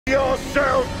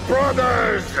yourself,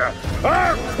 brothers!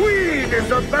 Our queen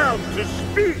is about to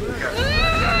speak!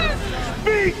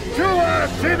 Speak to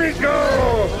us, Himiko!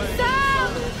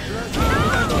 Sam!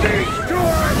 Speak to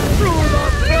us through the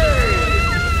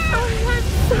flame! Oh, I'm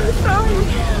so sorry.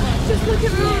 Just look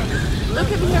at me. Look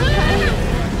at me, okay?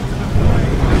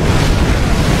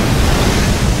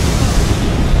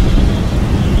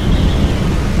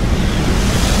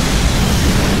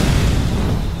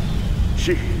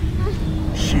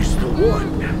 She's the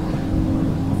one.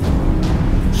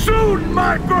 Soon,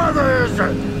 my brothers,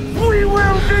 we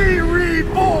will be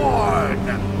reborn!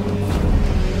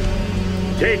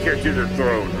 Take her to the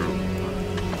throne room.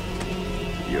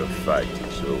 Your fight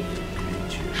is over,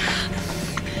 creature.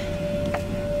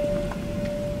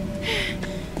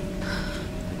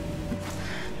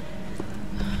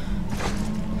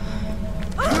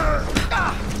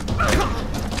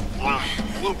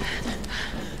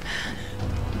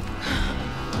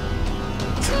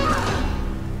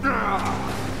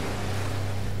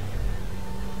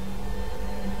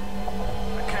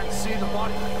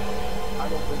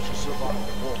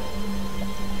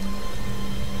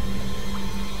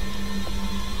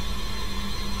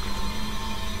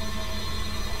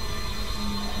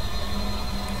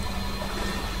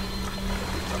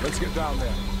 Let's get down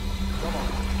there. Come on.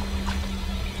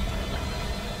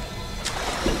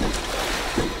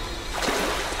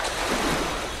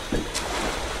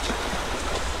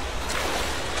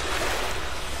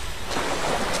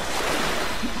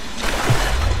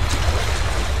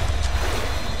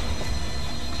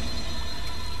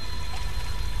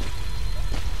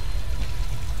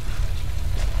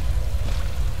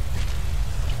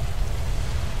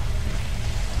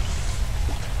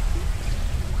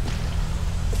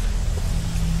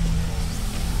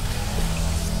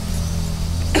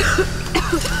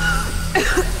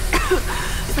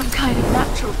 Some kind of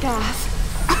natural gas.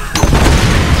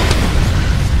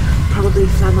 Probably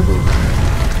flammable.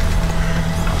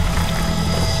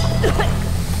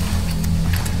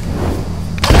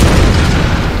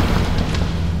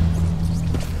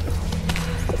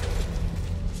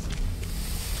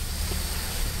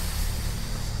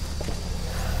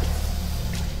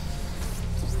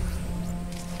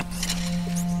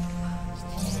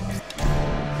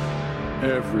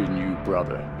 Every new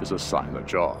brother is assigned a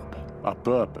job, a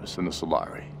purpose in the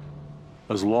Solari.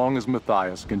 As long as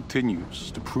Matthias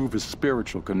continues to prove his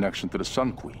spiritual connection to the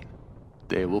Sun Queen,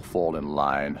 they will fall in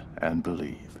line and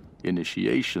believe.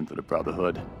 Initiation to the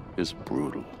Brotherhood is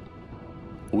brutal.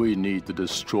 We need to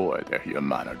destroy their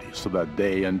humanity so that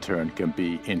they in turn can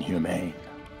be inhumane.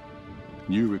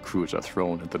 New recruits are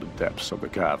thrown into the depths of the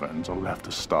caverns or left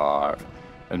to starve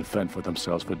and fend for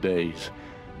themselves for days,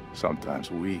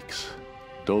 sometimes weeks.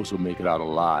 Those who make it out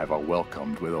alive are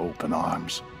welcomed with open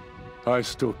arms. I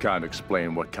still can't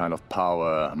explain what kind of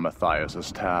power Matthias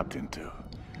has tapped into,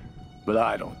 but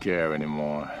I don't care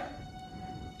anymore.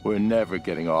 We're never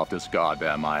getting off this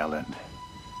goddamn island.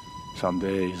 Some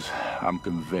days, I'm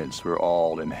convinced we're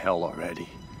all in hell already.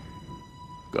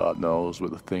 God knows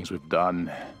with the things we've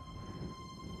done,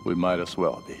 we might as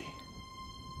well be.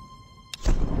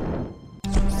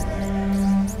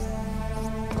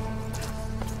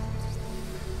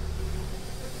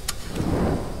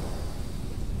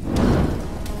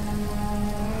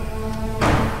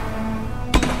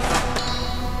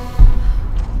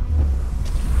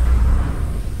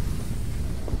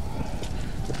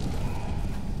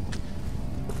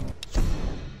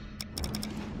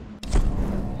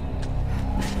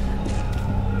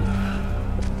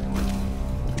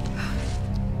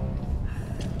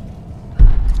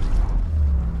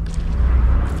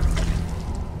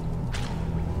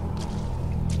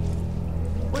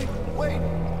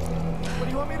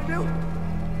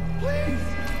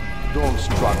 Don't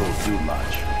struggle too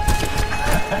much.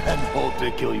 And hope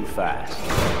they kill you fast.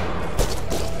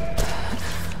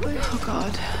 Oh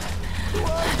God.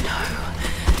 No.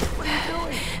 What are you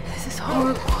doing? This is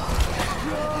horrible.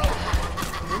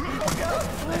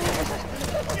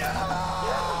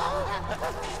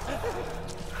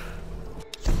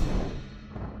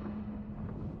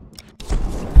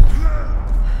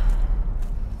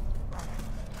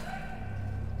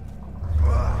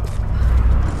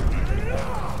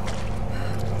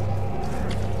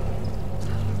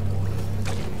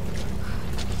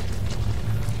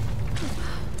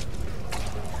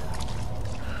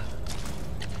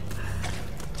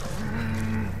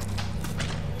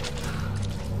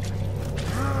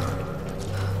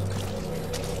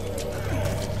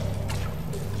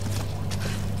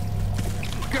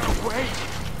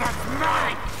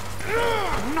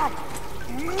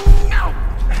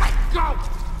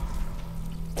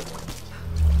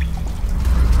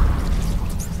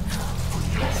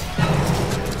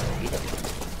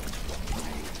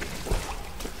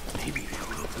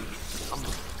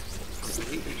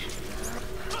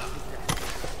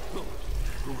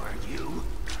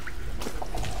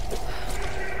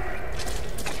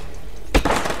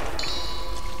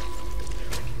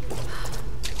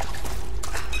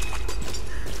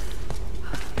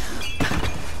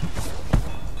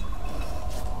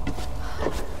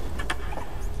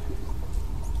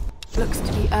 looks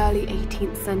to be early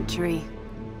 18th century.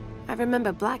 I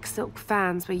remember black silk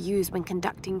fans were used when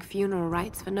conducting funeral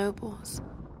rites for nobles.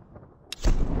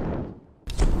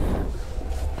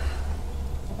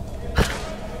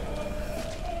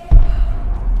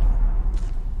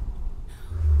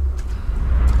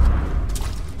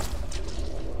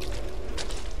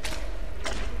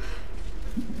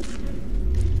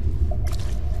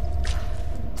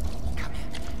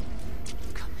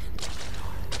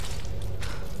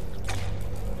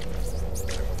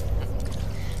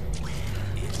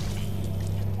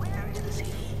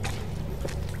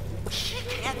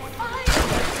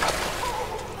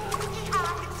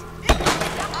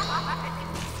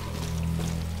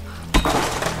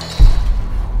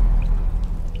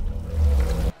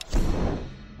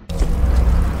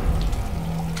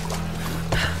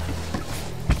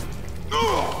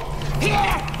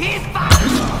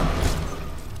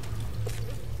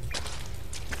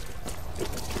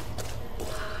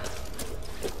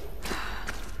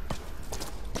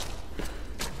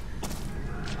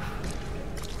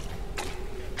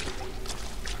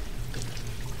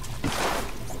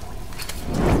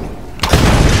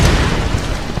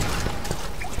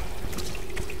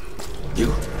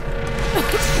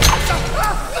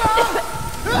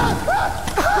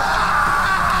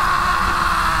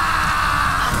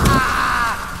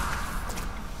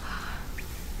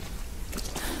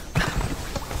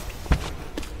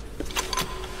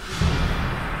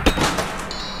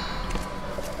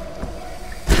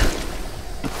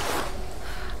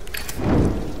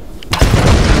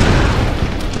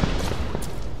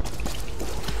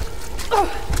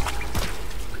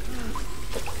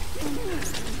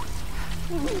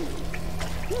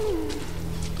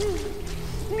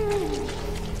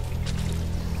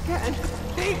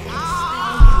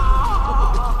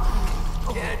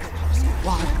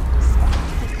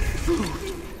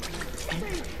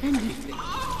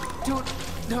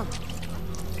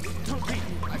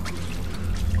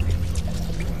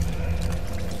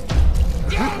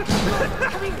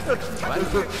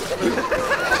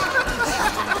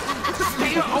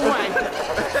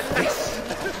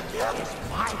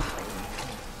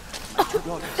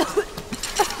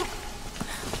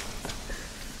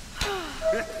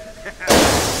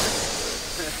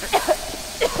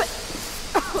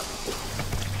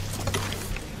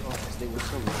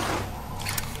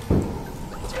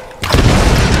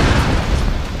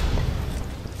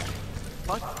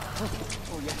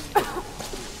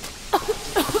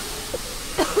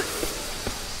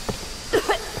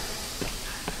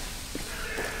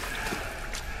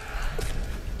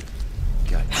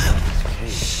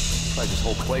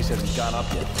 Hasn't gone up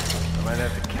yet. I might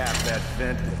have to cap that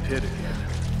vent in the pit again.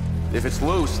 If it's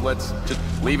loose, let's just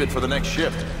leave it for the next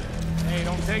shift. Hey,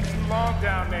 don't take too long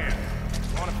down there.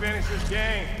 Want to finish this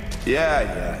game?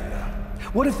 Yeah.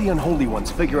 What if the unholy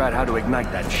ones figure out how to ignite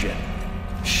that shit?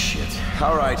 Shit.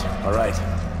 All right.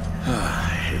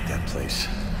 I hate that place.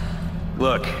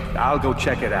 Look, I'll go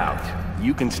check it out.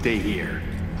 You can stay here.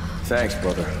 Thanks,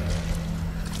 brother.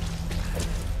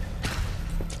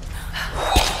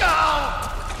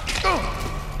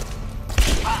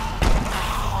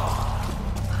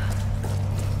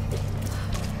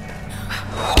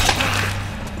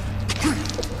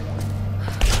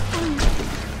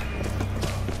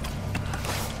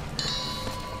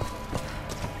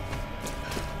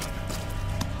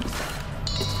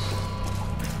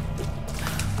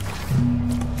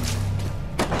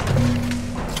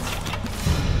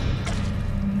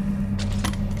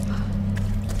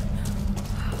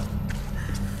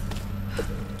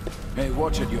 Hey,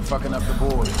 watch it, you're fucking up the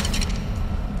board.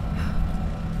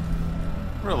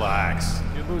 Relax.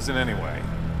 You're losing anyway.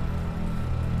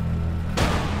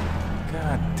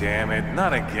 God damn it,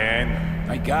 not again.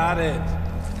 I got it.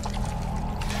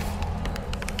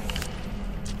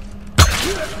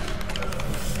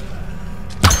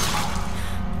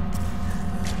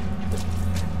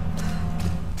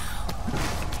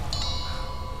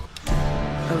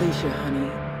 Alicia,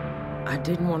 honey, I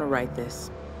didn't want to write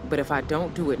this, but if I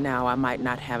don't do it now, I might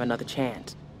not have another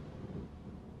chance.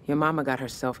 Your mama got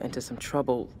herself into some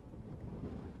trouble,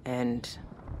 and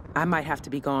I might have to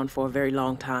be gone for a very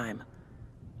long time.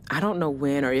 I don't know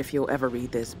when or if you'll ever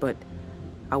read this, but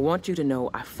I want you to know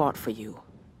I fought for you.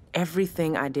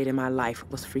 Everything I did in my life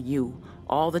was for you.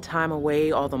 All the time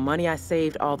away, all the money I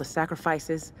saved, all the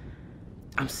sacrifices.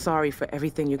 I'm sorry for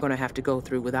everything you're gonna have to go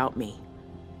through without me.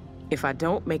 If I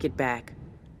don't make it back,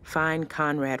 find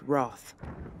Conrad Roth.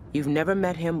 You've never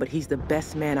met him, but he's the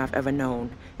best man I've ever known,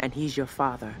 and he's your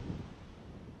father.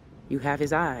 You have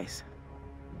his eyes.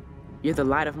 You're the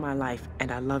light of my life,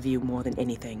 and I love you more than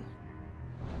anything.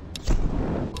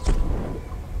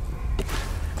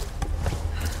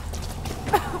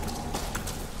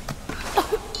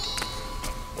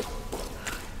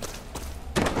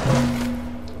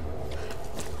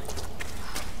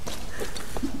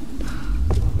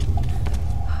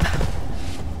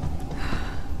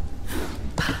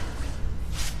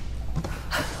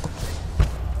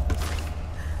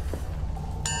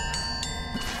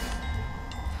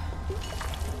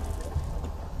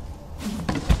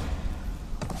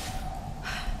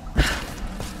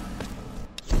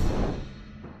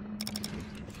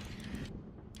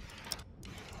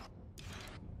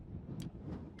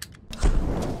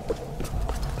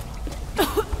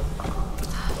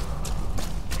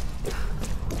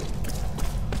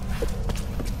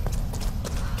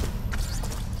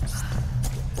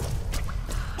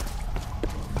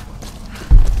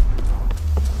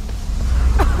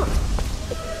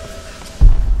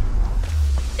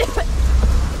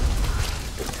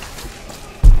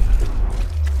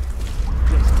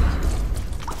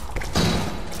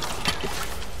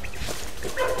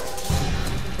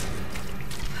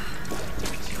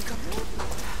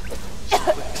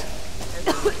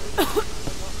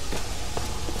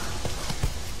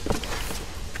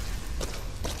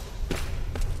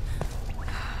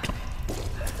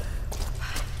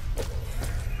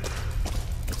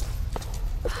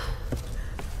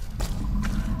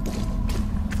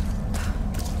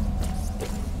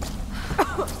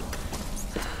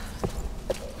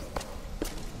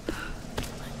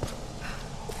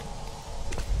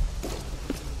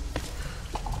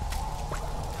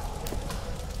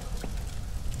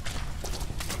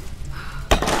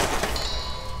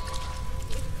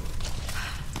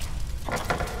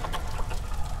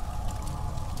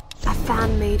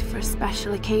 fan made for a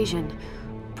special occasion.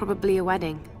 Probably a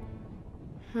wedding.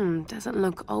 Doesn't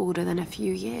look older than a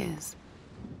few years.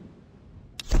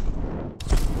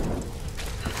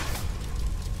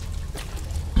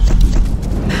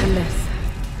 Madness.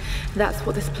 That's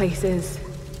what this place is.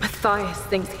 Matthias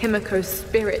thinks Himiko's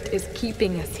spirit is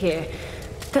keeping us here.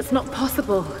 That's not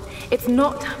possible. It's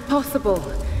not possible.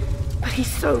 But he's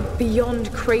so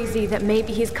beyond crazy that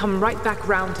maybe he's come right back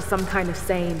round to some kind of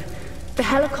sane. The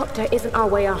helicopter isn't our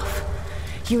way off.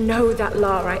 You know that,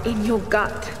 Lara, in your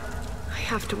gut. I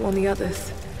have to warn the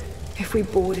others. If we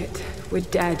board it, we're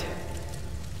dead.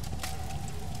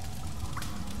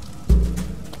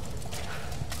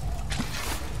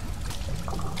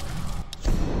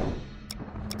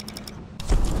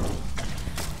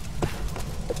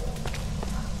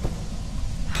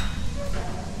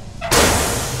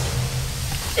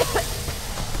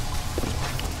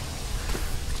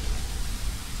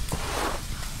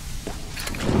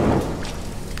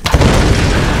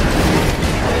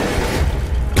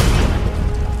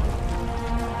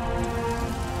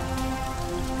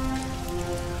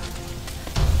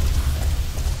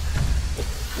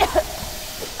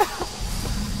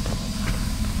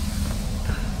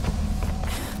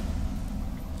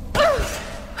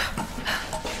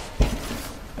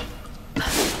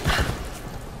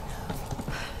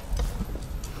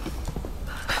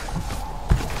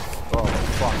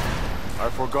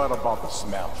 Forgot about the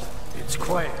smell. It's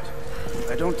quiet.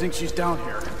 I don't think she's down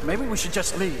here. Maybe we should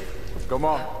just leave. Come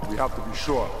on, we have to be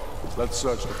sure. Let's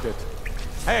search the pit.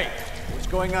 Hey, what's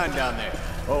going on down there?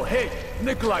 Oh, hey,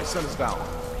 Nikolai sent us down.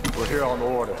 We're here on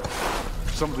order.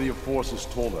 Some of the enforcers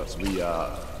told us we,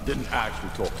 didn't actually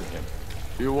talk to him.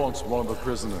 He wants one of the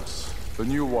prisoners. The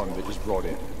new one they just brought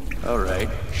in. All right,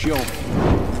 show me.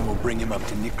 And we'll bring him up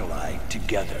to Nikolai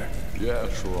together. Yeah,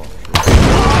 sure.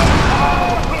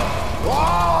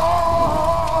 Whoa!